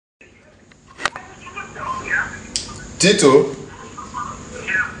Tito?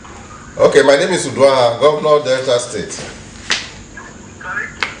 Okay, my name is Uduaghan, Governor of Delta State.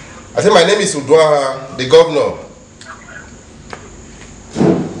 I said my name is Uduaghan, the governor.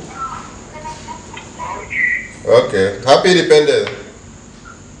 Okay, happy Independence.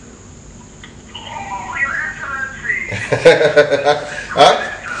 Oh, Your Excellency. Huh?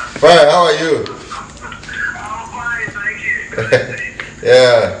 Fine, how are you? I'm fine, thank you.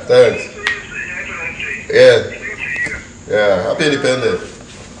 Yeah, thanks. Your Excellency. Yeah, Thank you. yeah, happy Independence.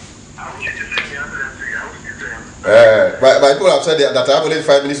 I wish you to say Your Excellency. I wish you to say. My people have said that I have only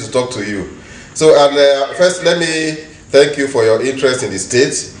 5 minutes to talk to you. So, and first, let me thank you for your interest in the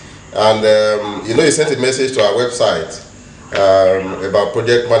state. And you sent a message to our website about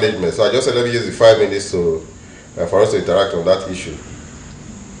project management. So I just said let me use the 5 minutes to for us to interact on that issue.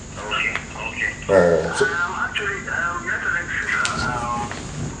 Okay. So, Actually, Your Excellency,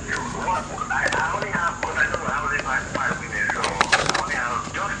 I only have, because I know I only have 5 minutes, so I only have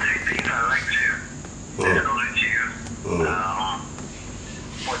just 3 things I'd like to discuss with you.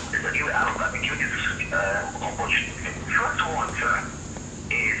 But anyway, I'll give you this opportunity. First one, sir,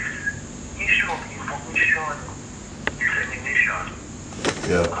 is issue of information dissemination.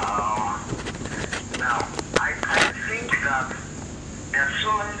 yeah. Now, I think that there are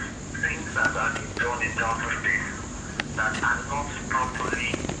so many things that are being done in Delta State that are not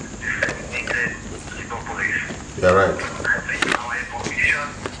properly disseminated to the population. You're right. I think our information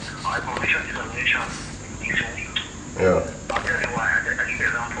dissemination is weak. Yeah. I'll tell you why. I'll give you an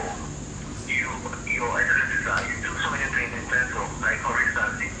example. Your Excellency, sir, you do so many things in terms of, like, for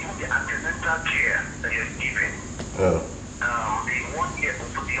instance, even the antenatal care that you're giving. Yeah. The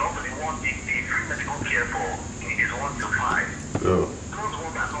free medical care for ages 1 to 5. Yeah. Those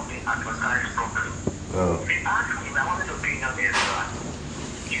ones are not being advertised properly. Yeah. If you ask me, my honest opinion is that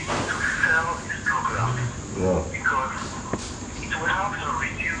you need to sell this program Yeah. because it will help to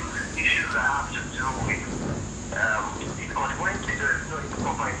reduce issues that have to do with because when there is no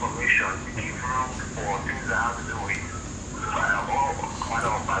proper information, you give room for things that have to do with all kind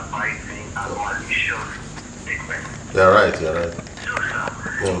of advising and malicious statements. You're right. So, sir,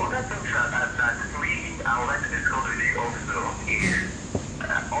 Yeah. other things that really I would like to discuss with you also is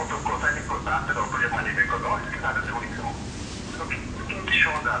also concerning aspect of project management, because all these things are doing so making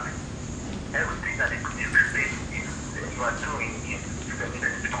sure that everything that you are doing is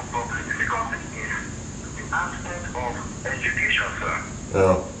disseminated properly. The second thing is the aspect of education, sir.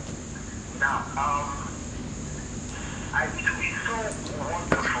 Yeah. Now, it will be so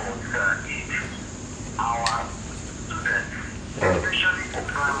wonderful, sir, if our students, especially for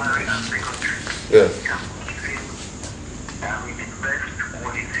primary and secondary, Yeah. can be given the best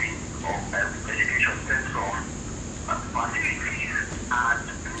quality of education in terms of facilities and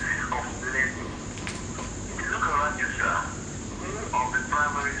places of learning. If you look around you, sir, many of the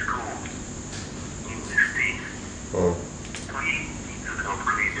primary schools in the state really need to be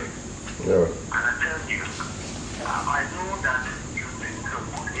upgraded. Yeah. And I tell you, I know that you've been to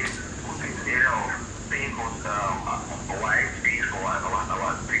put in the area of paying for wise fees for our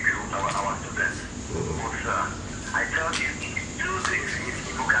students. But I tell you, if two things if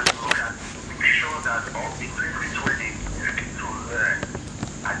people can look at, make sure that all the places where they need to learn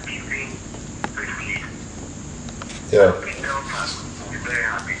are given briefly. Yeah. The Delta will be very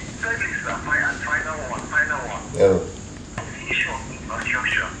happy. Thirdly, sir, final one. Yeah. The issue of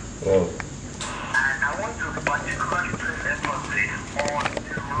infrastructure. Yeah. And I want to particularly place emphasis on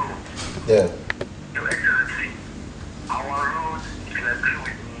the road. Yeah. Your Excellency, our roads, if you agree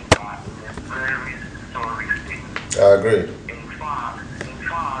with me, are in a very sorry state. I agree. In fact,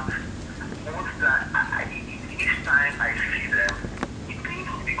 most that each time I see them, it pains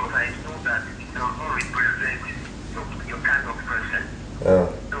me because I know that it does not represent your kind of person. Yeah.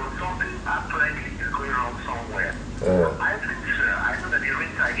 So something apparently is going wrong somewhere. Yeah. I think, sir, I know that the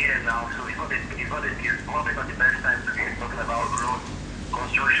rains are here now, so it's probably not the best time to get talking about road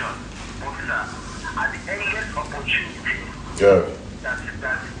construction. But, sir, at the earliest opportunity Yeah. that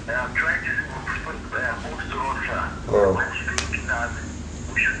trying to move to road, sir, Yeah. I think that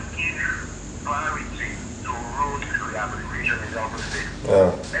we should give priority to road rehabilitation in the other state,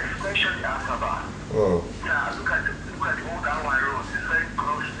 Yeah. especially Asaba. Mm. Sir, look at the old Awa road. It's very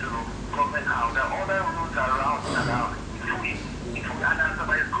close to government house. There are other roads around and around. If we and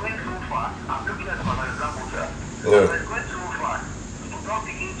Asaba is going so fast, I'm looking at it as an example, sir. Yeah. If it's going so fast, if we don't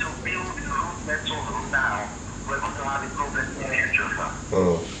begin to build the road network now, we're going to have a problem in the future, sir.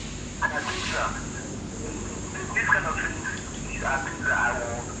 Mm. And I think, sir, this kind of things are things that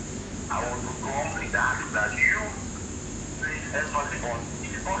I will warmly ask that you please emphasis on,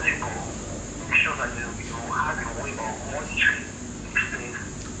 if possible, make sure that you have a way of monitoring these things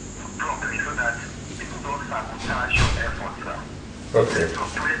properly so that people don't sabotage your efforts. Okay. So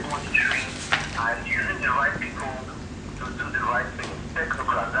project monitoring and using the right people to do the right thing.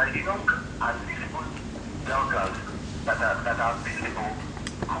 Technocrats, and visible builders that are visible,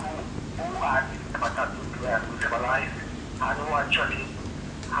 who are stabilized and who actually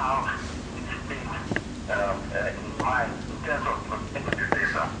have this thing in mind in terms of protecting the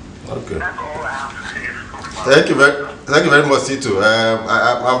data. Okay. That's all I have to say so far. Thank you very much, Tito.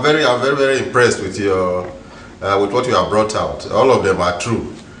 I'm very impressed with your with what you have brought out. All of them are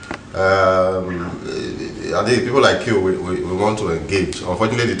true. I think people like you, we want to engage.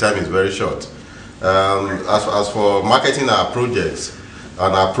 Unfortunately, the time is very short. As for marketing our projects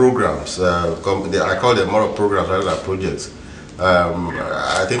and our programs, I call them more of programs rather than projects.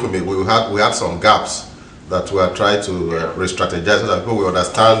 I think we had some gaps that we are trying to re-strategize so that people will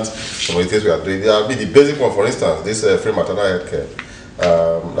understand some of the things we are doing. There will be the basic one, for instance, this free maternal health care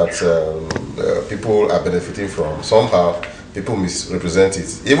that people are benefiting from. Somehow, people misrepresent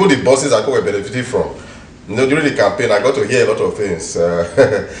it. Even the bosses that people were benefiting from. During the campaign, I got to hear a lot of things.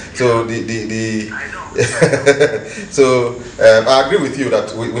 So I agree with you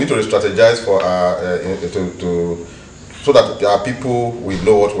that we need to re-strategize for so that our people will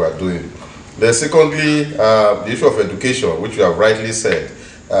know what we are doing. Then secondly, the issue of education, which you have rightly said.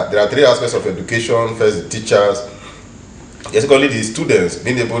 There are three aspects of education. First, the teachers. Secondly, the students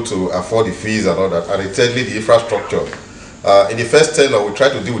being able to afford the fees and all that. And thirdly, the infrastructure. In the first tenure, we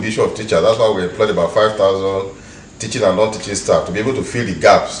tried to deal with the issue of teachers. That's why we employed about 5,000 teaching and non-teaching staff to be able to fill the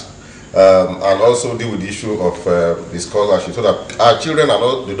gaps and also deal with the issue of the scholarship so that our children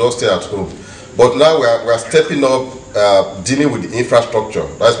they don't stay at home. But now we are stepping up dealing with the infrastructure.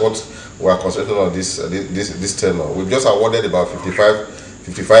 That's what we are concentrating on this tenure. We've just awarded about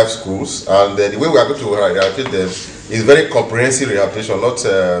 55 schools, and the way we are going to rehabilitate them is very comprehensive rehabilitation, not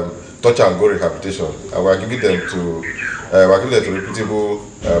touch and go rehabilitation. And we are giving them to reputable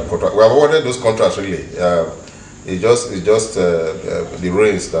contracts. We have awarded those contracts really. It's just the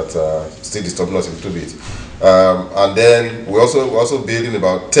rains that still disturbing us a little bit. And then we also building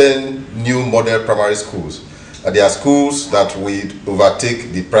about 10 new model primary schools. There are schools that will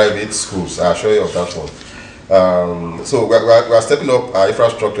overtake the private schools. I'll show you of that one. So we are stepping up our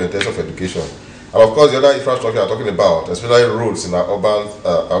infrastructure in terms of education. And of course, the other infrastructure I'm talking about, especially roads in our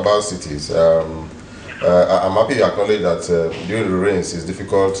urban cities. I'm happy you acknowledge that during the rains it's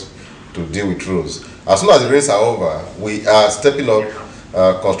difficult to deal with roads. As soon as the rains are over, we are stepping up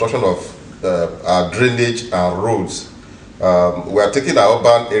construction of our drainage and roads. We are taking our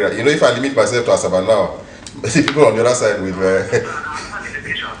urban area. If I limit myself to Asaba now, the people on the other side will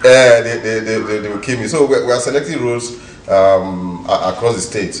they will kill me. So we are selecting roads across the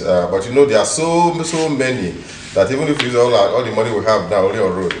state. But there are so many that even if we use all the money we have now only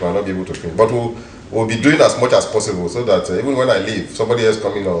on road, we might not be able to finish. But we'll be doing as much as possible so that even when I leave, somebody else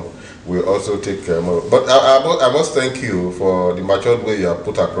coming on will also take more. But I must thank you for the matured way you have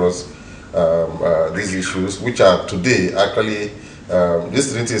put across these issues, which are today actually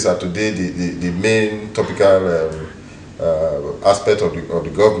these three things are today the main topical aspect of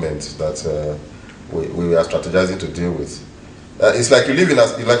the government that we are strategizing to deal with. It's like you live in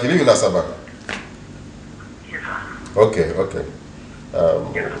Asaba. Yes, sir. Okay.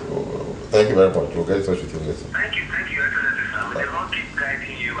 Thank you very much. We'll get in touch with you later. Thank you, Excellency, sir. May the Lord keep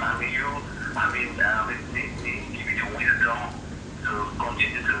guiding you. Give you the wisdom to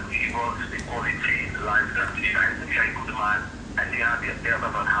continue to give us the quality life that you. I think you're a good man. I think you have the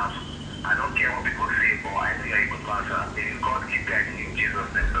other half. I don't care what people say, but I think you're a good man, sir. May God keep guiding you in Jesus'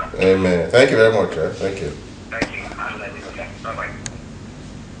 name, sir. Amen. Thank you very much. Thank you. Thank you. Bye-bye.